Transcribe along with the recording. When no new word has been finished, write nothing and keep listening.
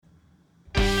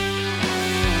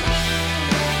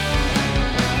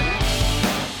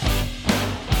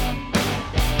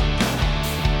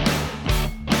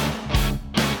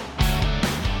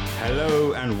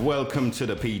welcome to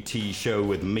the PT show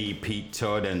with me, Pete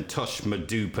Todd, and Tosh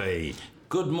Madupe.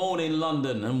 Good morning,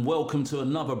 London, and welcome to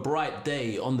another bright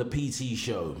day on the PT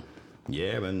show.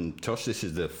 Yeah, and Tosh, this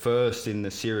is the first in the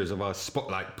series of our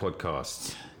Spotlight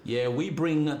podcasts. Yeah, we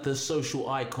bring the social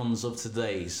icons of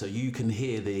today so you can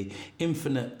hear the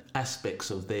infinite aspects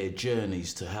of their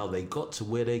journeys to how they got to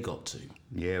where they got to.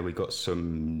 Yeah, we got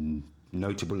some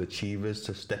notable achievers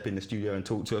to step in the studio and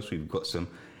talk to us. We've got some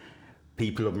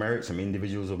people of merit, some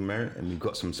individuals of merit, and we've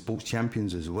got some sports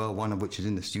champions as well, one of which is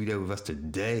in the studio with us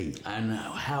today. And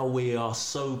how we are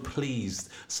so pleased.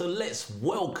 So let's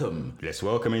welcome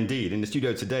Indeed. In the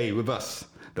studio today with us,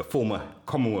 the former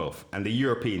Commonwealth and the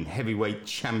European heavyweight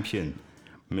champion,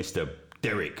 Mr.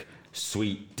 Derek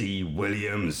Sweet D.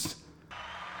 Williams.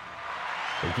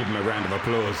 We'll give him a round of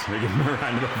applause.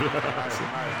 Nice.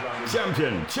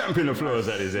 Champion applause,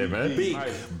 that is it, man. big.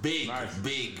 I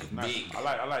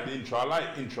like the intro. I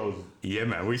like intros. Yeah,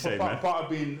 man, we say, man. Part of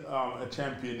being a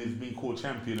champion is being called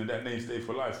champion, and that name stays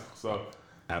for life. So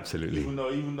Absolutely. even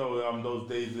though those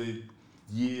days, the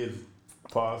years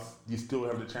pass, you still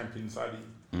have the champion inside of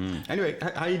you. Anyway,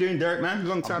 how you doing, Derek, man?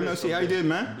 Long time no see. How you doing,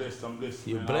 man? I'm blessed.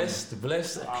 You're man.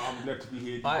 blessed. I'm glad to be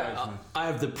here. Man. I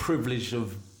have the privilege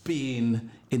of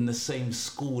being in the same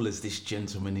school as this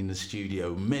gentleman in the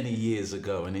studio many years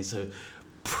ago, and it's a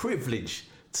privilege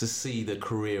to see the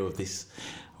career of this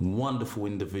wonderful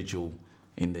individual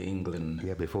in the England.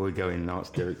 Yeah, before we go in and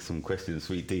ask Derek some questions,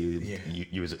 Sweet D,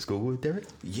 you was at school with Derek?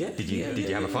 Yeah. Did you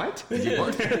have a fight? Did you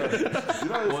what?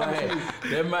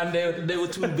 Them man, they were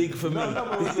too big for me.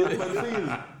 But the thing is,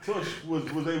 Tosh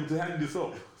was able to hand this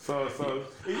up. So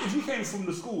if you came from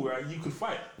the school, right, you could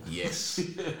fight. Yes.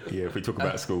 Yeah, if we talk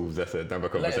about schools, that's another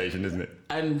conversation, isn't it?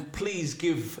 And please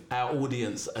give our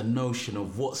audience a notion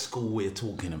of what school we're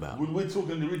talking about. We're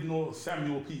talking the original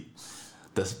Samuel Pepys.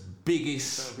 The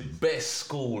biggest, best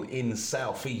school in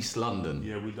southeast London.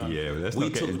 Yeah, we done. Yeah, well, let's We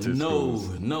not get took into no,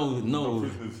 schools.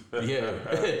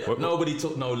 yeah. Nobody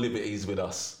took no liberties with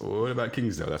us. Well, what about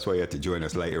Kingsdale? That's why you had to join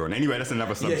us later on. Anyway, that's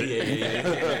another subject.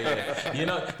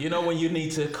 Yeah. You know when you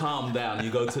need to calm down, you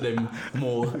go to them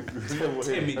more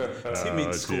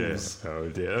timid schools. Oh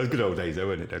dear, those good old days, though,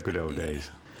 weren't it? They're good old days.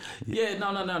 Yeah, no.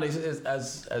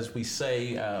 As we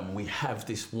say, we have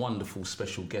this wonderful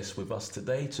special guest with us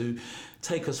today to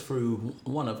take us through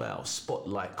one of our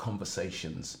spotlight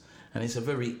conversations, and it's a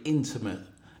very intimate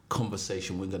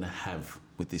conversation we're going to have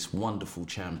with this wonderful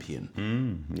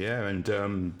champion. Yeah,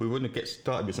 and we want to get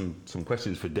started with some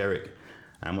questions for Derek.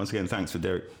 And once again, thanks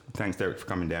Derek for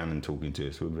coming down and talking to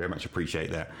us. We very much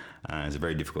appreciate that. It's a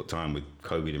very difficult time with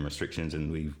COVID and restrictions,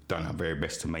 and we've done our very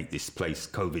best to make this place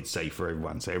COVID safe for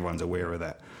everyone, so everyone's aware of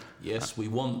that. Yes, we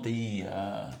want the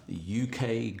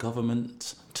UK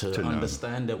government to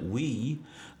understand that we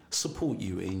support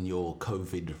you in your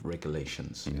COVID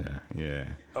regulations. Yeah.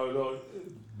 Oh no,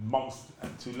 months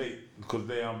too late because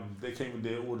they came with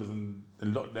their orders and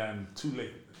lockdown too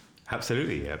late.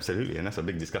 Absolutely, and that's a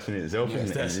big discussion in itself,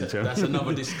 Yes, isn't it? that's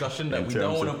another discussion that we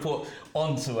don't want to put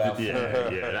onto our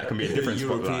that can be a different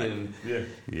European spotlight.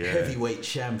 heavyweight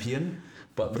champion.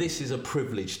 But this is a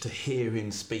privilege to hear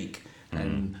him speak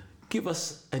and give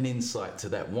us an insight to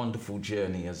that wonderful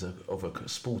journey of a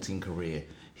sporting career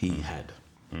he had.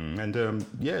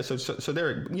 So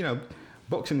Derek,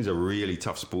 boxing is a really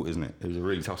tough sport, isn't it? It was a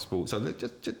really tough sport. So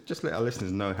just let our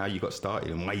listeners know how you got started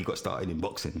and why you got started in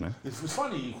boxing, man. It's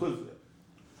funny because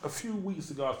a few weeks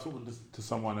ago I was talking to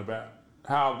someone about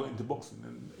how I got into boxing,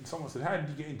 and someone said, "How did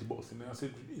you get into boxing?" And I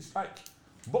said, "It's like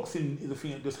boxing is a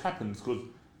thing that just happens because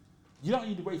you don't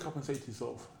need to wake up and say to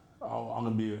yourself, oh, I'm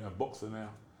going to be a boxer now.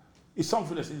 It's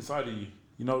something that's inside of you.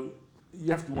 You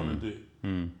have to want to do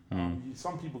it.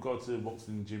 Some people go to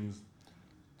boxing gyms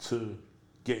to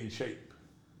get in shape.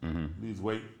 Lose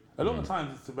weight. A lot of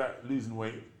times it's about losing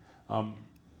weight.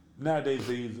 Nowadays,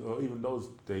 or even those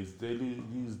days, they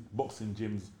use boxing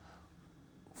gyms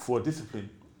for discipline.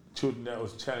 Children that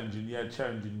was challenging,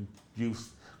 challenging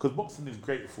youth. Because boxing is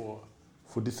great for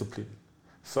discipline.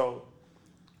 So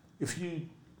if you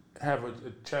have a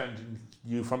challenging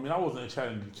youth, I wasn't a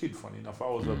challenging kid, funny enough. I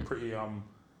was a pretty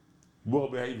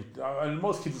well-behaved, and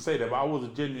most kids would say that, but I was a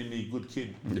genuinely good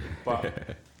kid.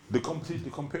 But the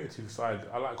competitive side,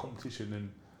 I like competition,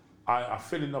 and I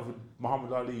fell in love with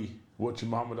Muhammad Ali, watching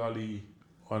Muhammad Ali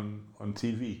on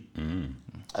TV. And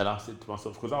I said to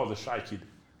myself, because I was a shy kid,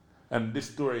 and this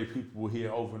story people will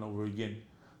hear over and over again,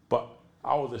 but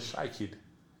I was a shy kid,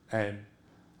 and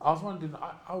I was wondering,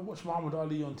 I watched Muhammad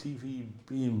Ali on TV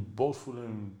being boastful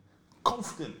and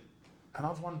confident, and I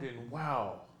was wondering,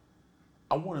 wow,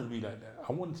 I wanted to be like that.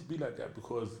 I wanted to be like that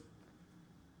because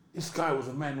this guy was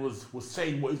a man was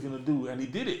saying what he's going to do, and he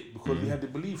did it because he had the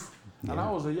belief. And I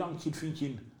was a young kid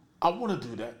thinking, I want to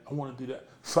do that. I want to do that.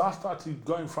 So I started to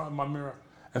go in front of my mirror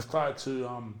and started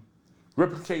to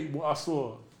replicate what I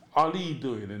saw Ali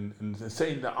doing and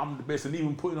saying that I'm the best, and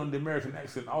even putting on the American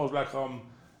accent. I was like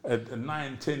a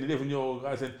 9, 10, 11-year-old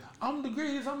guy saying, I'm the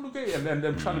greatest, I'm the greatest, and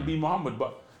then trying to be Muhammad.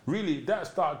 But really, that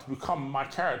started to become my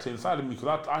character inside of me,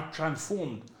 because I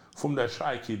transformed from that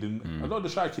shy kid, and a lot of the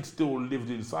shy kids still lived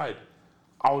inside.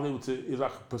 I was able to, it's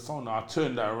like a persona, I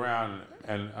turned that around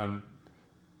and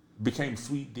became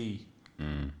Sweet D.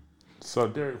 So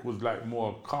Derek was like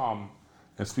more calm,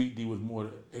 and Sweet D was more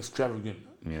extravagant.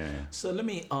 Yeah. So let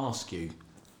me ask you,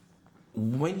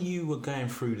 when you were going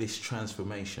through this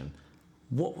transformation,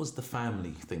 what was the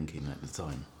family thinking at the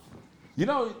time? You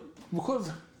know,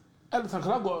 because at the time,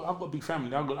 because I've got a big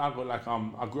family. I got like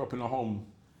I grew up in a home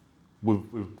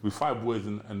with 5 boys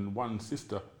and 1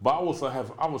 sister. But I also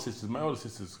have other sisters, my elder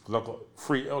sisters, because I've got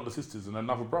 3 elder sisters and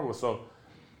another brother. So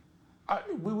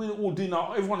we were all doing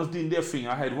everyone was doing their thing.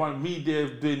 I had me there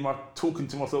doing my talking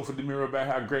to myself in the mirror about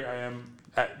how great I am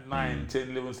at 9,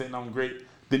 10, 11, saying I'm great.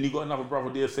 Then you got another brother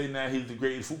there saying that he's the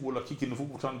greatest footballer, kicking the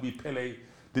football, trying to be Pele.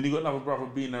 Then you got another brother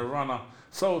being a runner.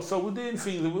 So we're doing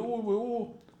things, and we're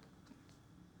all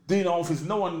doing our own things.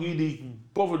 No one really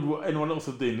bothered what anyone else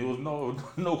was doing. There was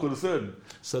no concern.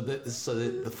 So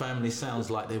the family sounds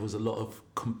like there was a lot of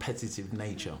competitive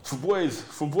nature. For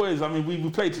boys, I mean, we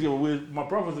played together with my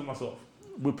brothers and myself.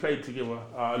 We played together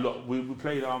a lot. We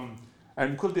played,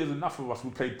 and because there's enough of us, we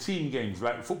played team games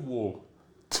like football,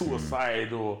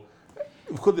 2-a-side, or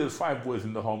because there's 5 boys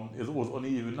in the home, it's always on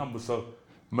even numbers. So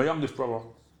my youngest brother,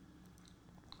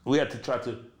 we had to try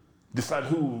to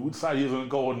decide which side he was going to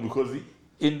go on, because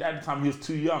at the time he was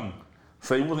too young,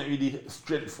 so he wasn't really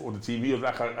strength for the team. He was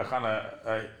like a kind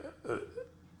of,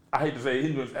 I hate to say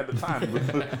hindrance at the time,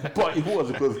 but he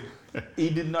was, because he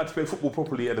didn't know how to play football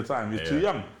properly at the time. He was too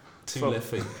young. Two left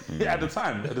feet. Yeah, at the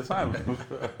time.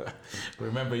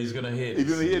 Remember, he's going to hear this.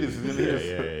 He's going to hear this.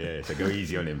 Yeah. So go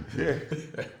easy on him. Yeah.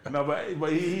 No,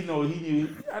 but he knew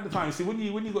at the time. See, when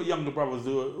you got younger brothers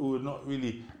who were not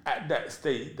really at that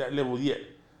state, that level yet,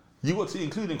 you got to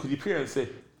include them, because your parents say,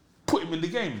 put him in the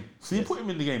game. So you put him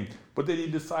in the game, but then you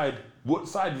decide what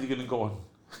side is he going to go on.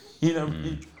 You know what I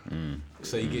mean?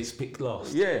 So he gets picked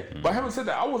last. Yeah, but having said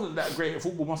that, I wasn't that great at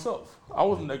football myself. I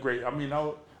wasn't that great. I mean,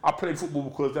 I played football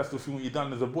because that's the thing you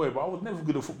done as a boy, but I was never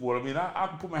good at football. I mean, I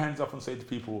can put my hands up and say to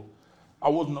people, I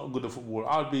was not good at football.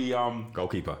 I'd be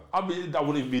goalkeeper. I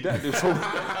wouldn't even be that.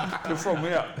 They're from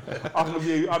me up.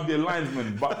 I'd be a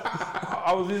linesman. But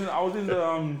I was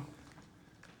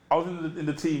in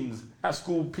the teams at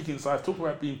school picking sides. Talk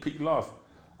about being picked last.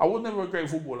 I was never a great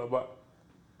footballer, but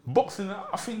boxing.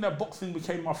 I think that boxing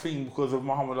became my thing because of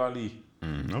Muhammad Ali.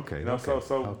 Okay. You know, okay.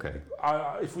 So okay.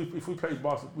 If we played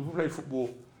basketball, if we played football,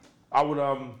 I would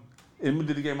in the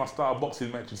middle of the game I start a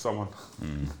boxing match with someone.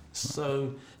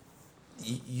 So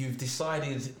you've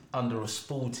decided under a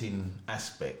sporting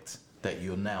aspect that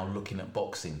you're now looking at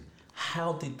boxing.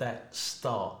 How did that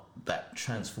start, that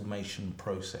transformation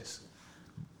process?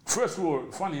 First of all,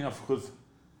 funny enough, because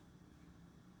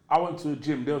I went to a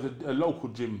gym, there was a local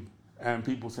gym, and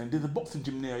people saying, there's a boxing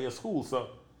gym near your school. So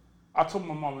I told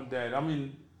my mum and dad, I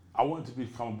mean, I wanted to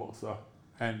become a boxer,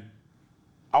 and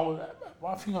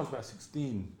I think I was about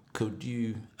 16. Could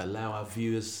you allow our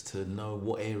viewers to know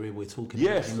what area we're talking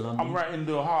Yes, about in London? I'm right in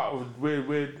the heart of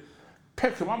where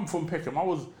Peckham. I'm from Peckham.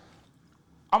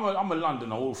 I'm a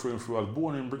Londoner all through and through. I was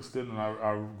born in Brixton and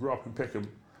I grew up in Peckham.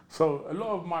 So a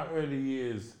lot of my early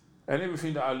years and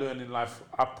everything that I learned in life,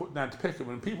 I put down to Peckham.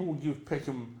 And people will give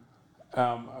Peckham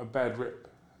a bad rep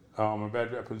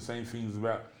and saying things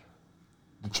about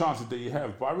the chances that you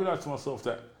have. But I realised to myself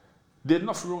that there's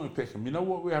nothing wrong with Peckham. You know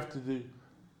what we have to do?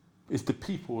 It's the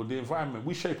people, the environment.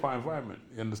 We shape our environment,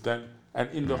 you understand? And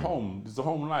in the home, it's the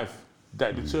home life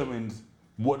that determines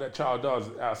what that child does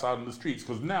outside on the streets.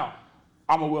 Because now,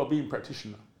 I'm a well-being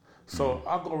practitioner. So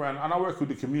I go around and I work with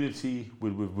the community,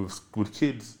 with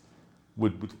kids,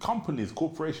 with companies,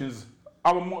 corporations.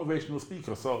 I'm a motivational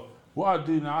speaker. So what I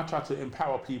do now, I try to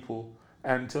empower people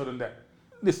and tell them that,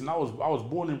 listen, I was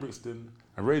born in Brixton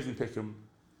and raised in Peckham.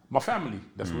 My family,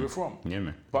 that's where we're from. Yeah,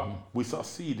 man. But we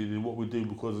succeeded in what we do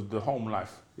because of the home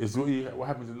life. It's really what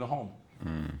happens in the home.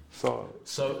 So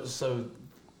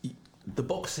the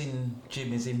boxing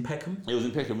gym is in Peckham? it was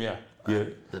in Peckham, yeah. Yeah.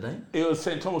 The name? It was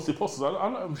St. Thomas the Apostles.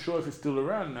 I'm not sure if it's still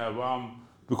around now, but,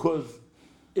 because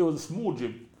it was a small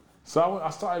gym. So I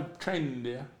started training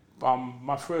there.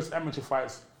 My first amateur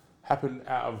fights happened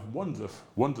out of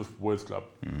Wandsworth Boys Club.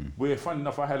 Where, funny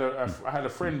enough, I had a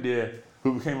friend there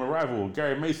who became a rival,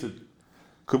 Gary Mason.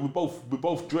 because we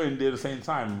both joined there at the same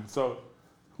time. So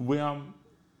we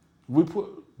put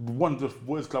Wandsworth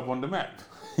Boys Club on the map.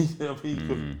 You know what I mean?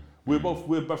 'Cause we're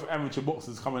both amateur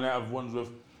boxers coming out of Wandsworth,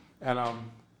 and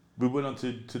we went on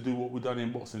to do what we've done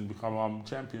in boxing, become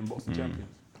boxing champions.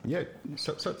 Yeah.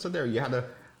 So there you had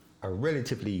a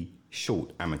relatively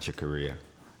short amateur career,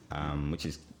 which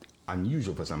is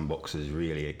unusual for some boxers,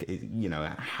 really. You know,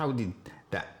 how did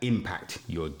that impact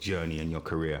your journey and your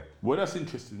career? Well, that's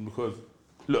interesting because,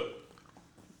 look,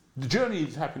 the journey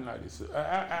is happening like this.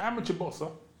 An amateur boxer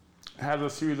has a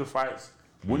series of fights,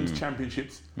 wins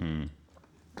championships.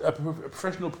 A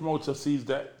professional promoter sees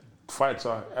that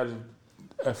fighter as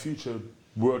a future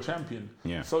world champion.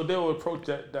 Yeah. So they will approach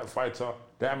that fighter,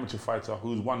 the amateur fighter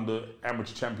who's won the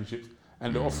amateur championships,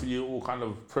 and they offer you all kind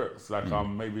of perks, like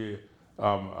maybe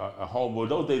a home. Or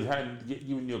those days, had get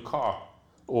you in your car,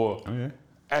 or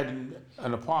adding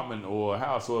an apartment or a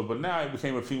house. But now it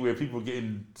became a thing where people are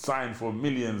getting signed for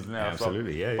millions now.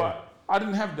 Absolutely, But I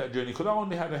didn't have that journey because I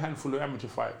only had a handful of amateur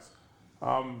fights.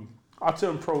 I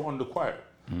turned pro on the quiet.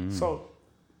 So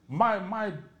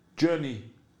my journey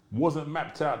wasn't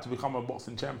mapped out to become a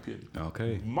boxing champion.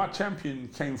 Okay. My champion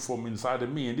came from inside of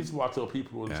me, and this is what I tell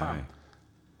people all the time.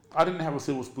 I didn't have a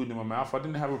silver spoon in my mouth. I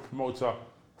didn't have a promoter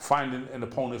finding an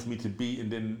opponent for me to beat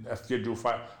and then a scheduled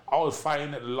fight. I was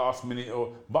fighting at the last minute,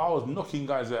 but I was knocking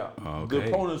guys out. Okay. The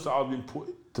opponents that I was being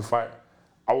put to fight,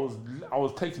 I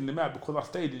was taking them out because I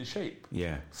stayed in shape.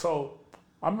 Yeah. So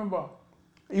I remember,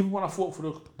 even when I fought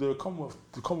for the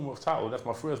Commonwealth title, that's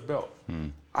my first belt.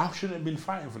 I shouldn't have been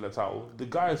fighting for the title. The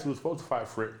guys who were supposed to fight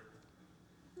for it,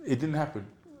 it didn't happen.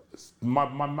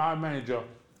 My manager,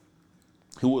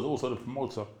 who was also the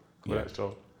promoter for that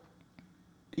show,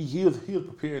 he was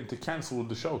preparing to cancel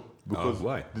the show because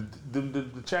why?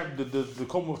 The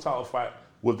Commonwealth title fight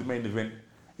was the main event.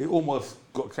 It almost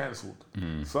got cancelled.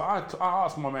 So I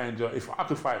asked my manager if I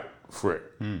could fight for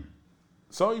it.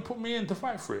 So he put me in to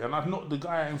fight for it, and I knocked the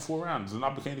guy out in 4 rounds, and I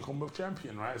became the Commonwealth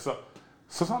champion, right? So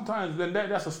sometimes then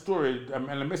that's a story and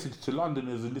a message to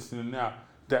Londoners and listening now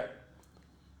that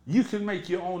you can make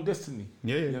your own destiny.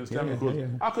 Yeah. You understand? Because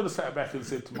I could have sat back and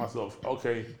said to myself,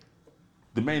 okay,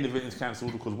 the main event is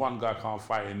cancelled because one guy can't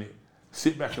fight in it.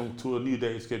 Sit back to a new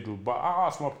day schedule. But I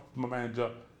asked my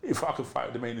manager if I could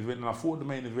fight the main event, and I fought the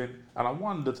main event, and I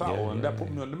won the title, and that put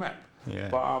me on the map. Yeah.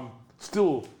 But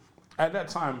still, at that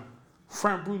time,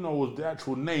 Frank Bruno was the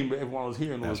actual name that everyone was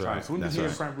hearing all the time. Right. So when you hear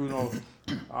Frank Bruno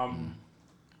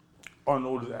on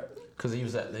all of that, because he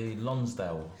was at the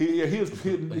Lonsdale. He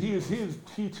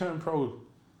turned pro.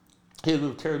 He was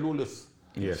with Terry Lawless.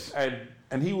 Yes.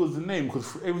 And he was the name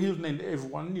because he was the name that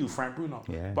everyone knew, Frank Bruno.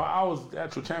 Yeah. But I was the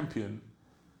actual champion,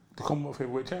 the Commonwealth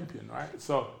heavyweight champion, right?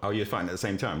 So. Oh, you're fighting at the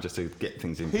same time just to get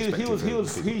things in He perspective. was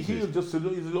just he's a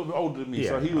little bit older than me. Yeah,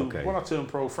 So he was okay. when I turned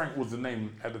pro, Frank was the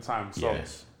name at the time. So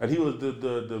Yes. and he was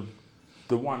the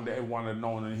one that everyone had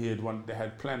known, and he had one that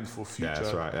had plans for future.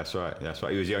 That's right. He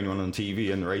was the only one on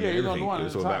TV and the radio Yeah, and he was the everything. one It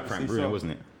was at all the about time, Frank see, Bruno, so-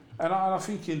 wasn't it? And I'm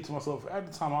thinking to myself, at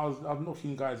the time I was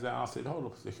knocking guys out. I said, hold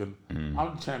up a second,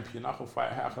 I'm the champion. I can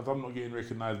fight because I'm not getting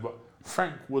recognised. But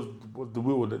Frank was the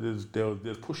wheel that there's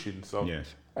pushing. So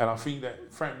Yes. and I think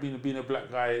that Frank being a black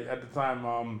guy at the time,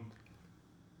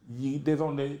 there's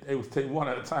only it was take one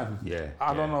at a time. Yeah.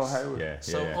 I don't know how. It was.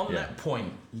 So on that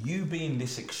point, you being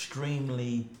this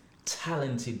extremely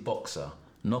talented boxer,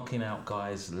 knocking out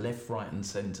guys left, right, and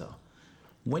centre,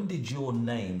 when did your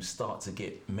name start to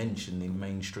get mentioned in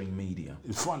mainstream media?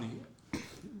 It's funny.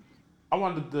 I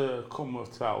won the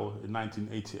Commonwealth title in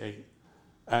 1988,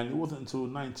 and it wasn't until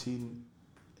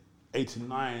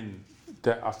 1989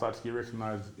 that I started to get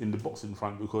recognised in the boxing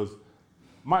front because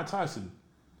Mike Tyson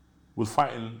was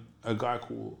fighting a guy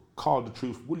called Carl the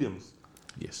Truth Williams.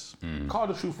 Yes. Carl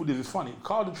the Truth Williams is funny.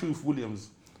 Carl the Truth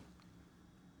Williams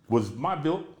was my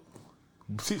build,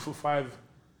 6'5",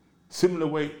 similar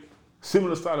weight,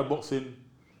 similar style of boxing.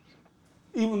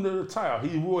 Even the attire,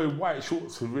 he wore white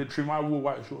shorts, red trim. I wore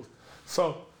white shorts.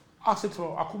 So I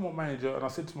called my manager and I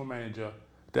said to my manager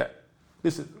that,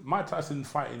 listen, Mike Tyson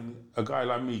fighting a guy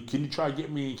like me. Can you try to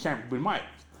get me in camp with Mike?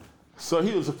 So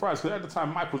he was surprised because at the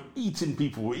time Mike was eating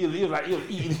people. He was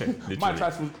eating. Mike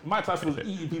Tyson was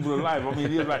eating people alive. I mean,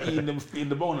 he was like eating them in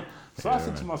the bone. So I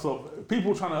said to myself,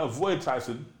 people trying to avoid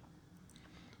Tyson,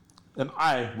 and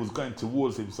I was going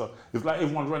towards him. So it's like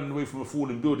everyone's running away from a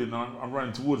falling building and I'm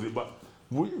running towards it. But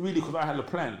really, because I had a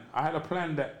plan. I had a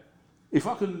plan that if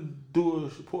I can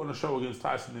put on a show against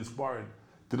Tyson in sparring,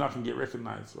 then I can get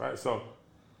recognised, right? So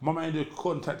my manager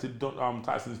contacted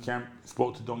Tyson's camp,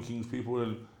 spoke to Don King's people,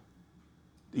 and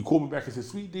he called me back and said,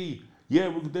 Sweet D, yeah, they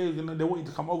want you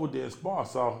to come over there and spar.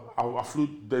 So I flew,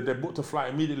 they booked a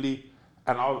flight immediately,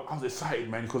 And I was excited,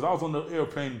 man, because I was on the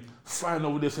airplane flying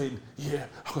over there saying, yeah,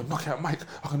 I can knock out Mike,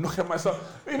 I can knock out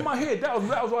myself. In my head, that was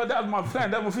my plan,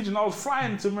 that was my vision. I was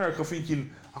flying to America thinking,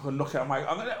 I can knock out Mike.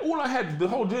 All I had, the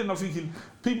whole journey, I was thinking,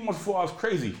 people must have thought I was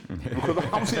crazy. Because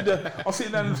I'm sitting there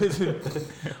and thinking,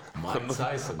 Mike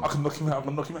Tyson. I can knock him out, I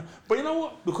can knock him out. But you know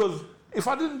what? Because if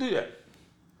I didn't do that,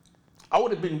 I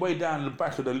would have been way down the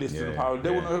back of the list of the power. They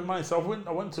wouldn't have heard mine. So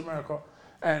I went to America.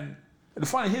 And the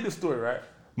funny, hear the story, right?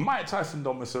 Mike Tyson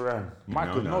don't mess around.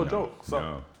 Mike was no joke.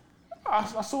 So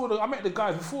I met the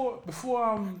guys before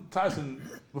Tyson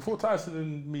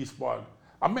and me sparred.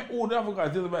 I met all the other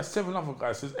guys. There's about 7 other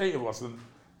guys. There's 8 of us,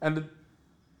 and the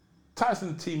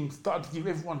Tyson team started to give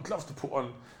everyone gloves to put on.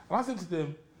 And I said to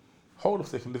them, "Hold a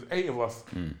second. There's 8 of us.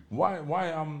 Why?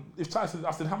 If Tyson,"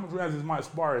 I said, "How many rounds is Mike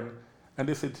sparring?" And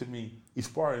they said to me, "He's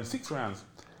sparring 6 rounds."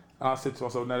 And I said to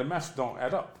myself, "Now the maths don't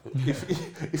add up.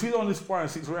 If he's only sparring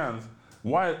 6 rounds,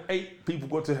 why 8 people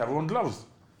got to have on gloves?"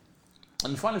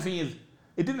 And the funny thing is,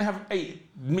 it didn't have 8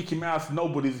 Mickey Mouse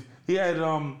nobodies. He had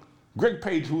Greg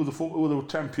Page, who was a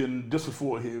champion just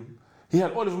before him. He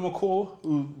had Oliver McCall,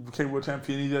 who became world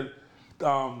champion. He had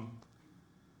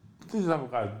these other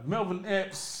guys, Melvin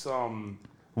Epps,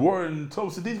 Warren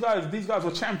Thompson. These guys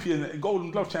were champion,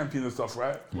 Golden Glove champions and stuff,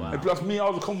 right? Wow. And plus me, I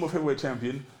was a Commonwealth heavyweight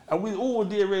champion, and we all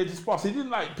there ready to spar. So he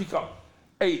didn't like pick up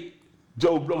 8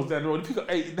 Joe Bloggs down the road. He picked up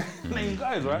 8 name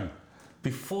guys, right?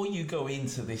 Before you go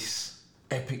into this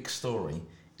epic story,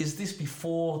 is this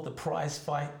before the prize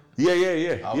fight?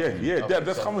 Yeah. Okay,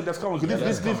 That's coming. That's coming.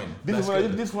 This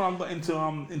is when I got into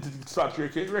start to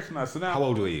get recognised. So now, How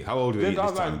old were you? At this I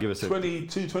was time? like Give us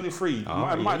 22, 23.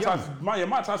 Mike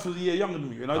Tyson was a year younger than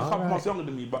me. You know, he's a couple months younger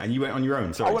than me. But And you went on your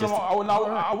own. Sorry.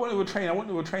 I went with a trainer. I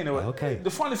went with a trainer. Okay. The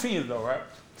funny thing is though, right?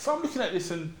 So I'm looking at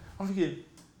this and I'm thinking,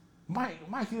 Mike,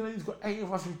 you know, he's got 8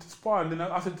 of us to spar. And then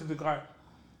I said to the guy,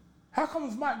 "How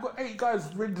comes Mike got 8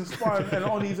 guys ready to spar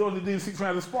and he's only doing 6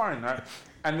 rounds of sparring, right?"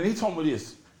 And then he told me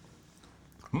this.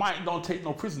 Mike don't take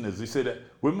no prisoners. He said that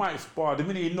when Mike sparred, the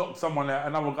minute he knocked someone out,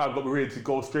 another guy got ready to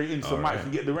go straight in so Mike can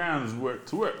get the rounds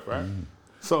to work, right?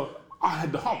 So I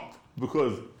had the hump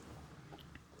because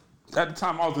at the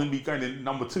time I was going to be going in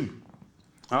number 2.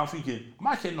 And I'm thinking,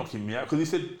 Mike ain't knocking me out because he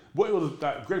said, what it was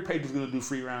that Greg Page was going to do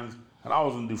 3 rounds and I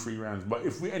was going to do 3 rounds. But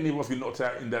if any of us get knocked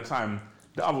out in that time,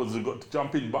 the others have got to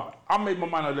jump in. But I made my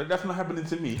mind up that's not happening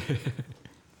to me.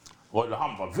 Or the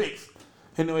hump for Vix.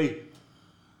 Anyway,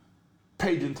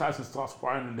 Page and Tyson start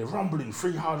sparring and they're rumbling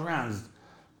 3 hard rounds.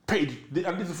 Page,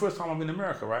 and this is the first time I'm in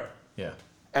America, right? Yeah.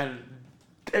 And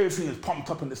everything is pumped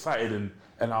up and excited and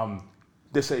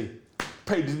they say,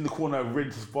 Page is in the corner ready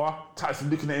to spar.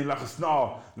 Tyson looking at him like a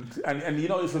snarl. And you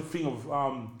know it's a thing of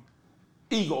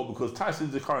ego because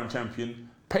Tyson's the current champion.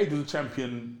 Page was a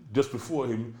champion just before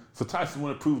him. So Tyson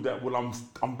want to prove that, well,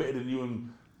 I'm better than you,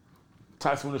 and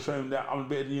Tyson want to show him that I'm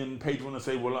better than you, and Page want to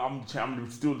say, well, I'm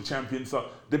still the champion. So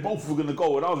they both were going to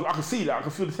go. And I could see that. I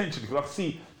could feel the tension because I could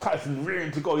see Tyson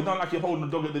rearing to go. He's not like you're holding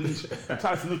a dog at the leash. And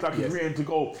Tyson looked like he's rearing to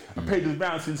go. And Page was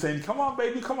bouncing, saying, "Come on,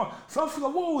 baby, come on." So I was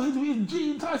like, whoa, he's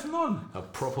G and Tyson on. A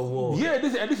proper war. Yeah,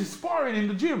 this is sparring in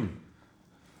the gym.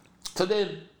 So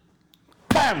then,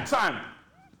 bam, time.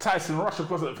 Tyson rushed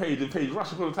across at Page and Page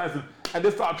rushed across at Tyson and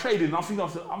they start trading.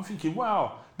 I'm thinking,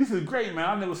 wow, this is great, man.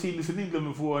 I've never seen this in England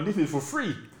before and this is for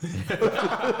free.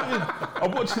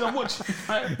 I'm watching.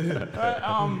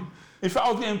 In fact,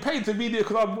 I was getting paid to be there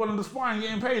because I was one of the sparring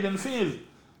getting paid. And the thing is,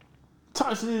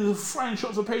 Tyson is throwing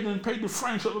shots at Page and Page is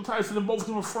throwing shots at Tyson and both of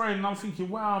them are throwing. And I'm thinking,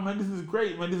 wow, man, this is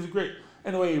great, man, this is great.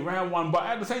 Anyway, round 1. But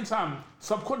at the same time,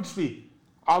 subconsciously,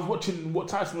 I was watching what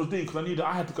Tyson was doing because I knew that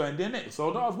I had to go in there next. So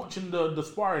although I was watching the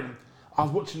sparring, I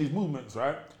was watching his movements,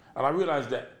 right? And I realised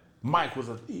that Mike was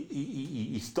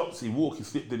he stops, he walks, he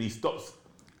slipped, then he stops,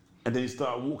 and then he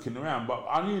started walking around. But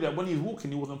I knew that when he was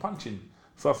walking, he wasn't punching.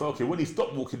 So I said, okay, when he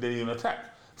stopped walking, then he's going to attack.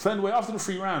 So anyway, after the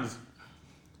 3 rounds,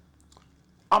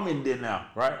 I'm in there now,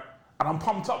 right? And I'm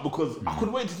pumped up because I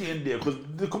couldn't wait to get in there because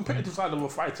the competitive side of a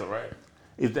fighter, right,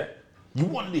 is that you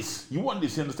want this, you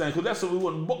understand? Because that's what we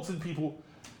want. Boxing people,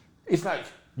 it's like,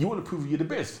 you want to prove you're the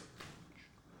best.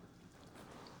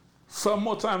 So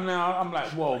more time now, I'm like,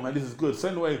 whoa, man, this is good. So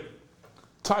anyway,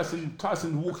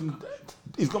 Tyson walking,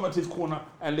 he's gone back to his corner,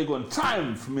 and they're going,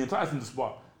 time for me and Tyson to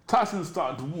spar. Tyson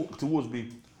started to walk towards me,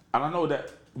 and I know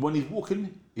that when he's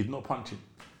walking, he's not punching.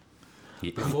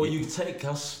 Before you take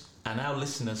us and our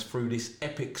listeners through this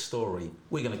epic story,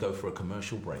 we're going to go for a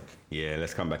commercial break. Yeah,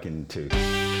 let's come back in 2.